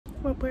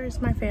Well, where's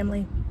my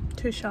family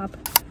to shop?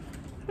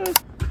 All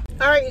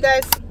right, you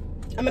guys.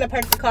 I'm gonna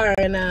park the car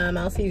and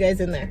I'll see you guys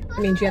in there. It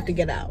means you have to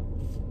get out.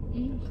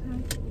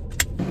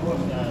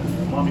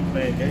 Mommy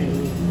playing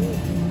games.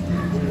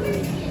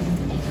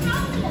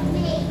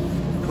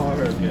 Call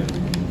her again.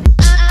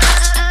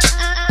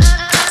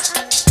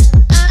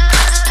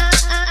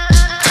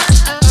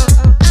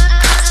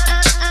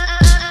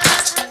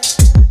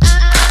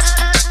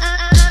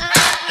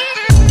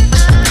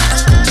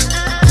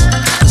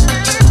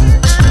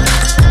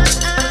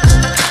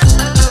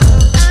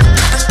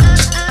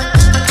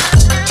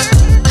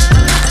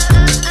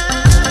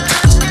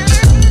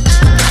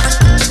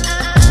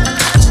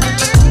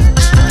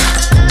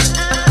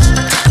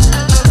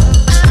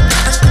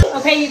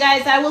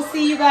 I will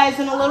see you guys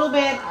in a little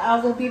bit. I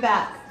will be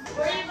back.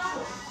 Where are you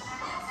going?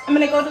 I'm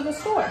gonna go to the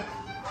store.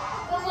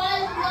 But why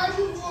you gotta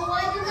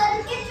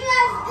get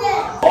dressed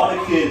then? All the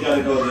kids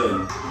gotta go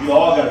then. You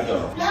all gotta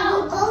go.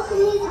 No, we both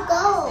need to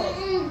go.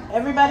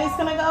 Everybody's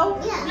gonna go?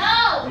 Yeah.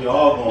 No. We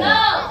all going. No.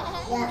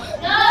 Yeah.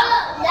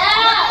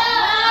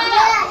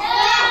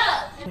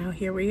 No. Now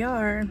here we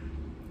are.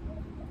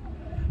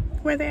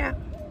 Where they at?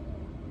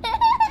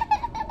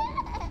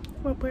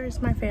 Well, where's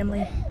my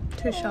family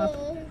to shop?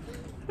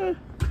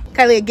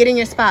 Kylie, get in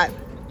your spot.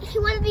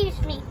 You want to be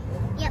with me?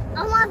 Yep.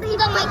 I want to be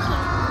on my kid.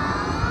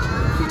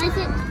 Can I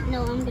sit?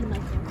 No, I'm gonna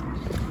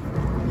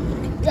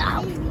sit.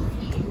 Down.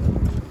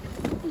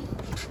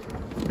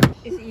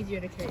 It's easier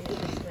to carry it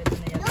this way than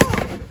the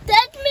other.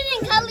 Desmond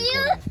and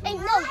Kalia, and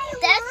no,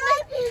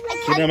 Desmond and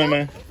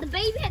Kalia. The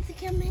baby had to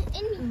come in me.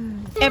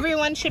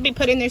 Everyone should be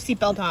putting their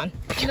seatbelt on.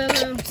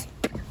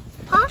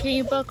 Huh? Can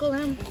you buckle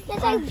him?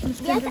 Yes, I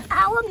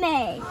will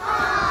make.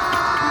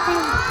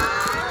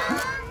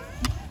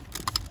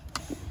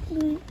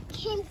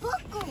 Can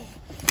buckle.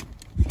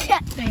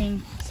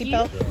 Saying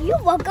seatbelt.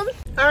 You're welcome.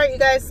 All right, you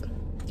guys.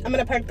 I'm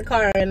gonna park the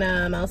car and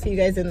I'll see you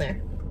guys in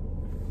there.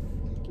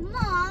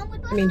 Mom,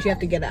 it means you have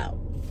to get out.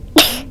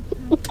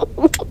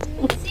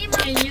 See,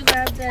 Mom, you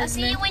grab that. I'll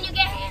see you when you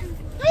get here.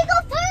 We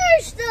go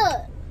first.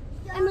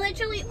 I'm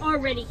literally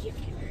already here.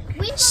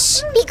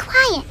 Shh, be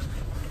quiet.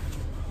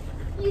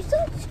 You're so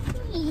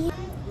sweet.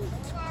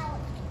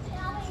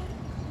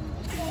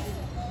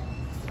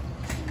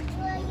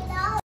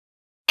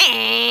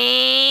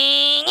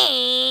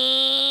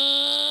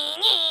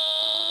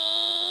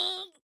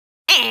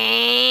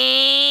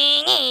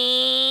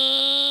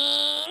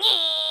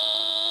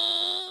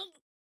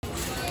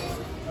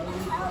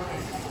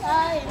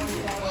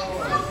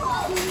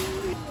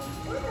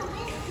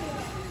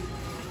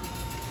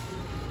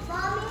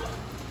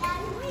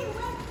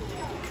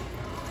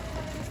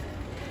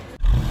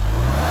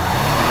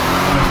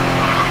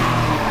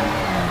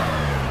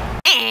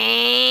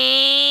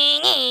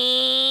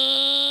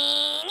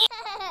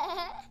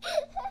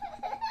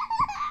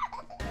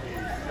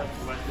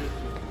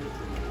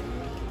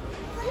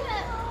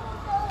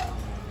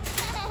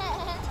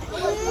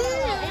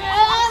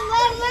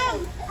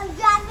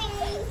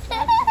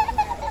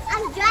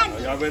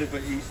 Y'all ready for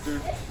Easter?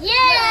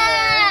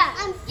 Yeah!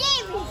 I'm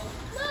serious.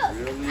 Look,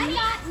 Really? I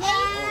got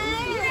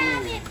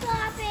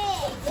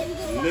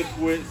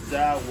Liquid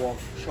sidewalk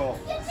chalk.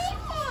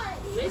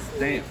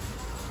 Damn.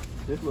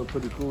 This look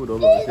pretty cool though.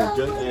 Look, it says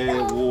just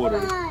add water.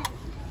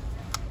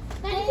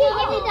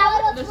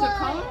 There's a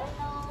color?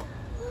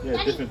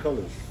 Yeah, different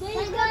colors.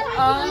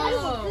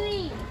 Oh.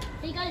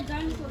 They got a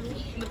dinosaur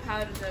green. The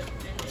powder that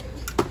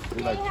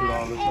They're like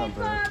 $2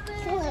 something.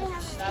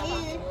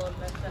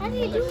 How do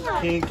you do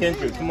that? King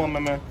Kendrick, come on,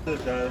 mama.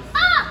 Look, guys.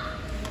 Ah!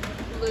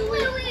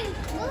 Louis.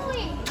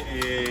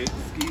 Eggs,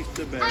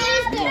 Easter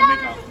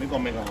basket. We're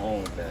gonna make our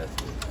own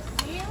basket.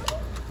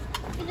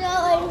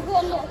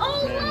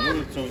 Man,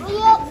 Looney Tunes is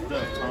good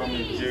stuff. Tom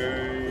and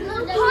Jerry.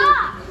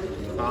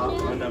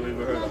 Hop. I never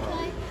even heard of Hop.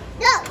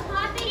 Look,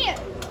 hop in here.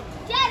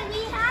 Dad, we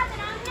have it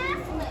on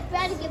Netflix.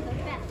 Better give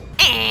it back.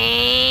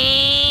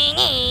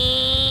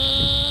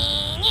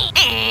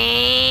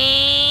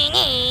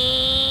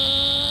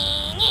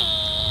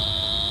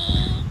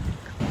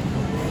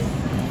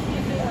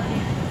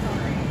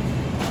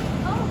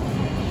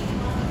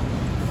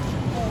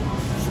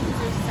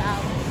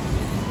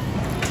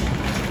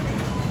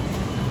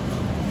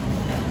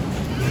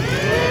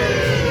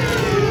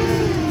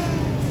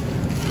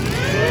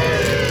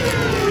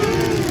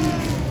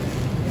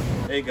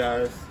 Hey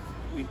guys,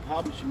 we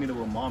probably should meet up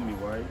with mommy,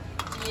 right?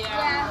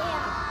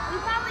 Yeah. We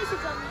probably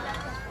should go meet up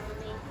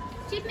with Mommy.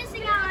 She's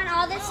missing out on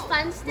all this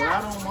fun stuff. But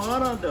I don't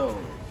want her though.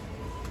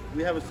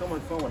 We having so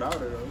much fun without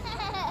her though.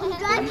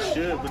 But we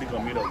should really go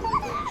meet up with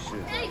her though. We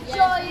should.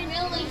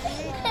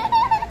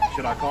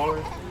 Should I call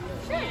her?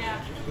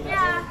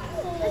 Yeah.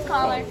 Let's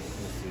call her. Let's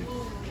see.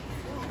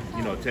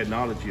 You know,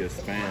 technology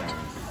expands.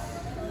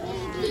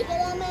 Should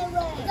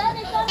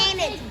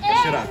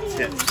I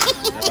text?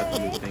 That's about the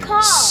new thing.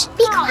 Shh,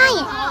 be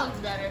quiet.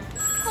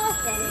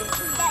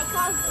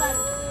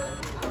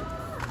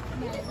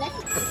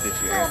 Did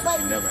she answer?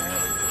 She never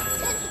answered.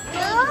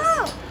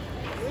 No.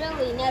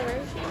 Really, never.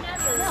 She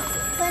never. No.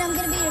 But I'm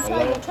gonna be in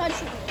charge of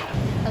touching.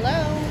 Hello?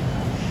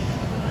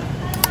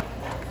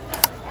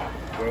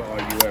 Where are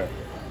you at?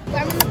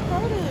 I'm in the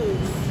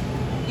produce.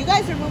 You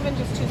guys are moving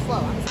just too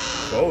slow.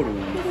 Produce?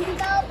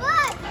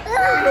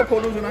 Ain't no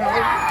produce in the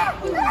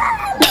house.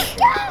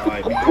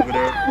 Alright, be over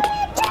there.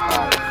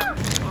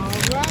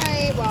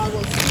 Alright, well,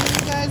 we'll see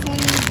you guys when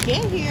you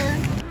get here.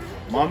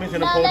 Mommy's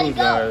in the produce,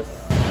 guys.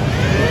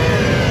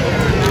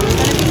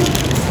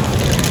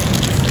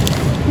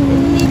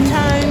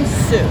 Anytime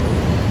soon.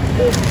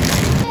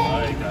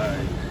 Alright,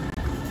 guys.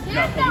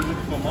 Now, come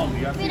looking for mommy.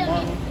 Y'all see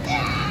mommy?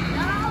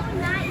 No,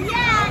 not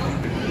yet.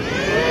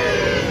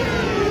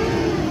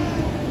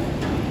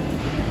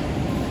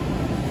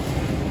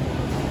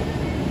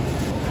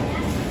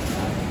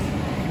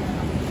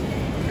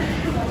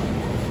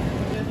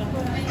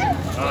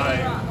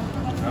 Alright. I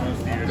don't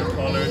see her. The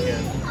color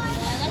again.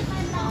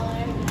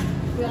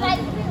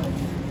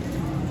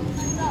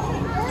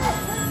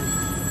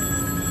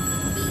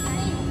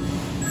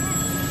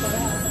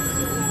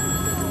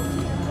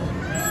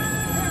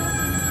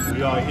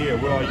 We are here.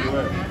 Where are you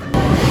at?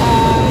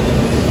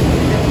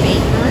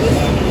 Bakery.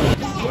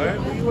 Where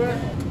you at?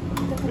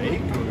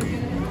 Bakery.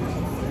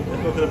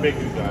 Let's go to the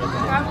bakery, guys.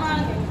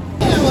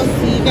 We'll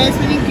see you guys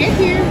when you get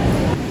here.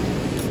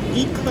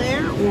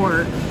 Eclair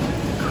or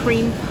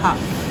cream puff?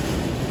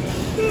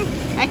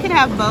 I could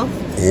have both.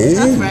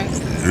 That's right.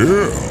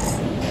 Yeah.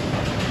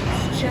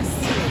 Just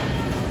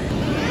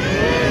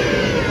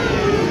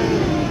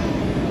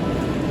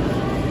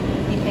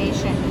be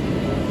patient.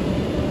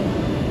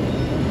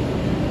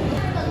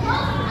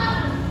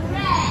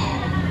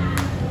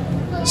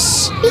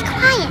 Shh, be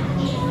quiet.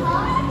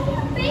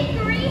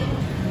 Bakery.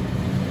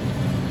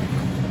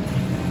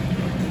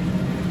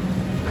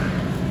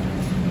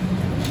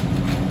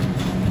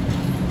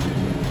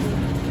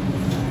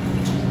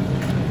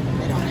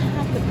 They don't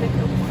have the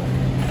bigger one.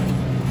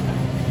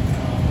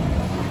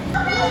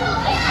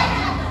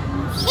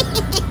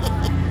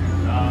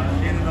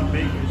 Ended up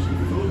baking.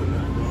 She's losing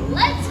that, bro.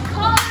 Let's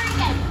call her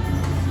again.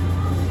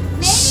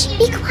 Shh,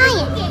 be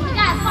quiet. We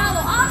gotta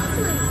follow off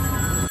clues.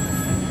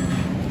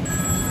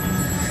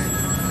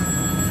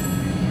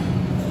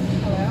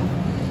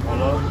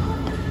 Hello?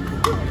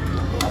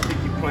 I think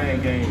you're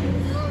playing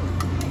games.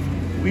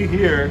 We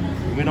here,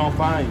 we don't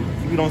find you.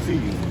 We don't see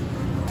you.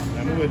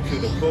 And we went to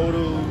the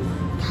photos,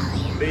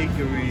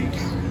 bakery,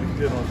 we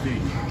still don't see you.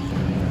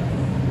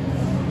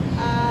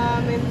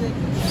 In the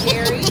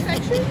dairy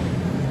section.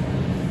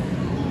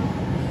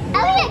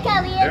 Elliot,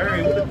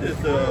 Dairy, what is this?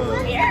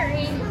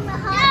 Dairy.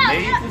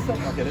 Maize or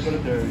something? Okay, let's go to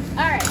dairy.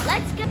 Alright,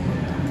 let's go.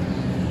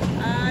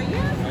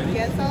 Yeah.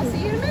 Guess I'll see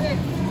you in a minute.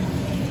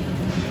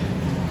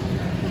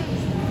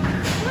 I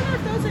wonder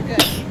if those are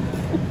good.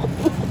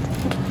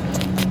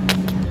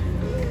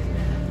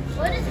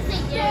 What does it say?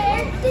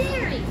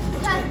 Dairy.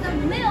 Because the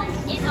milk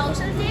is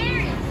also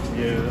dairy.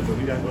 Yeah, but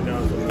we gotta go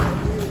down to the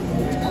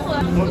Oh,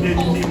 what did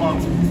you see, Mom?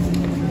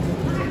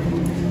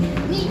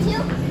 me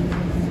too.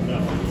 No,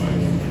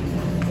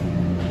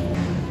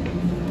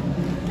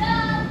 No,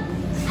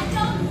 I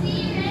don't see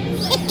it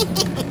anywhere.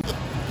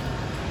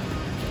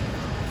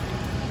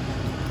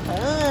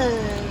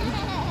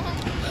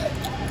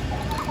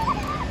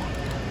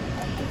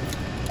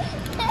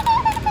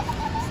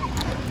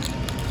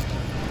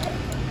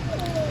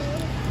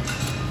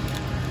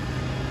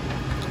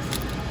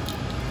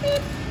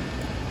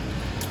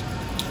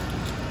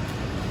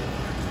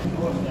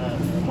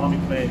 Mommy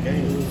playing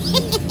games.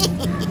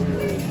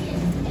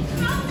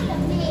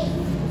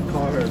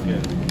 Call her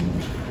again.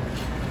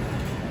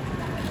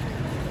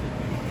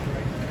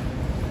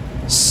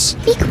 Shh,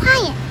 be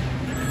quiet.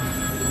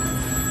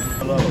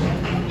 Hello.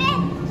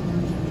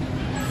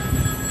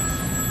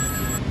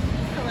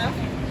 Hello?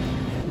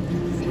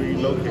 Where you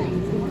located?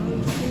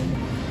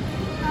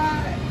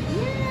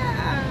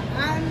 Yeah,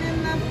 I'm in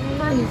the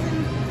frozen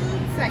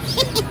food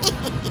section.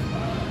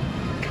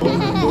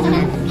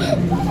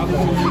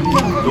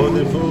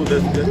 Frozen food?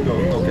 Let's go.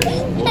 Okay.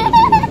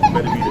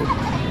 Better be there.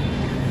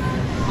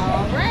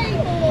 All right.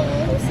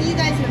 We'll see you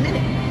guys in a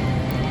minute.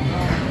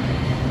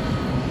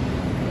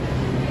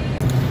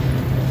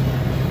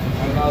 I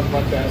don't know, I was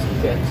about to ask you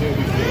that too.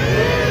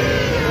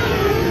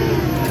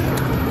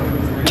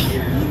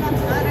 Peanut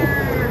butter.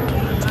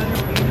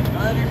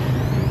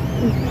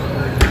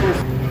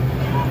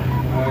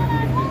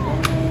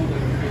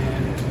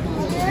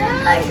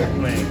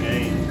 Playing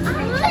games. I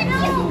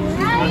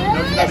know,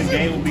 Don't you know the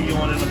game will be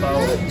on in about,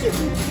 let's see,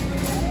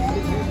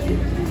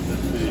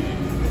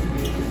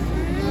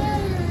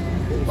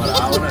 about an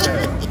hour and a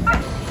half.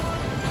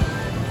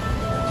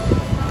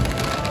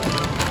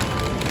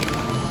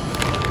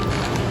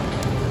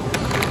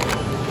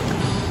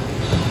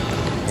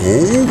 Oh,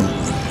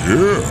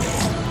 yeah.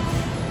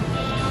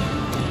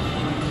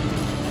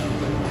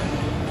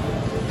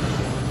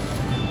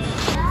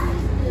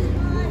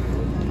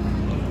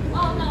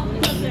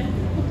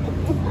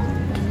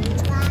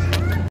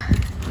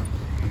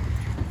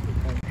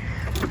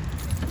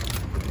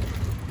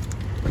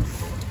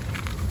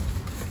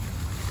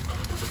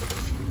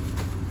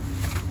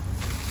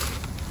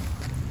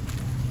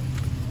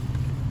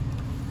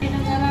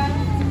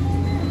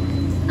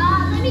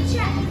 Let me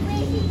check.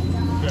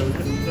 Yeah, we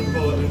took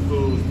frozen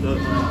food.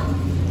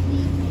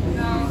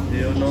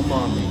 No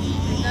mommy.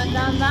 Not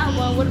down that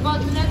one. What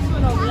about the next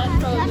one over?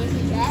 That's frozen.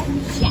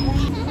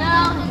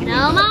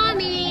 No,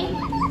 mommy.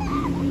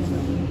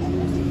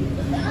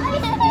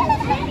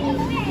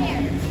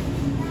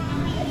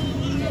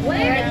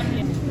 Where?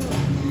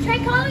 Try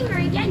calling her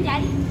again,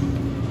 Daddy.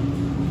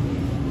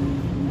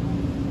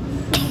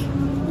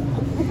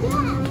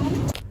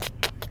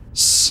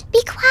 Shh,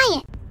 be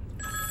quiet.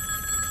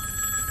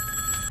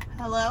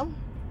 Hello?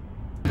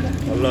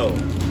 Hello.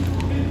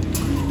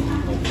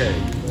 Okay,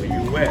 where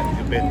you at?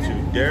 You've been to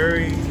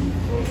dairy,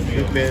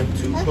 you've been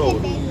to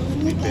produce,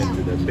 you've been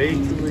to the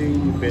bakery,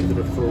 you've been to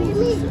the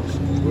frozen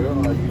section. Where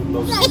are you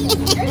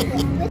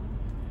located?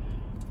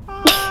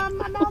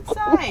 I'm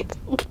outside.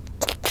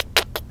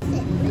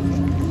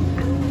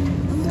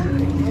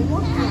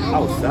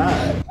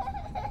 Outside.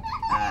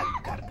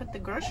 Gotta put the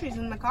groceries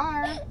in the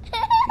car.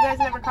 You guys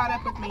never caught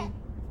up with me.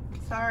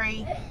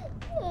 Sorry.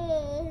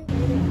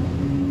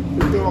 You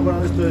still don't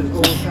understand the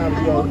old time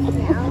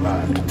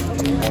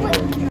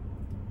you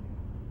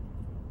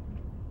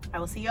I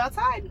will see you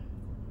outside.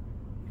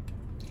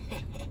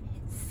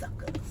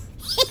 Suckers.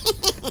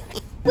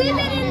 We've been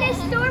in this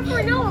store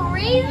for no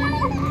reason.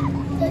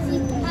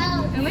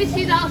 At least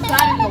he's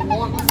outside in the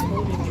warm sun.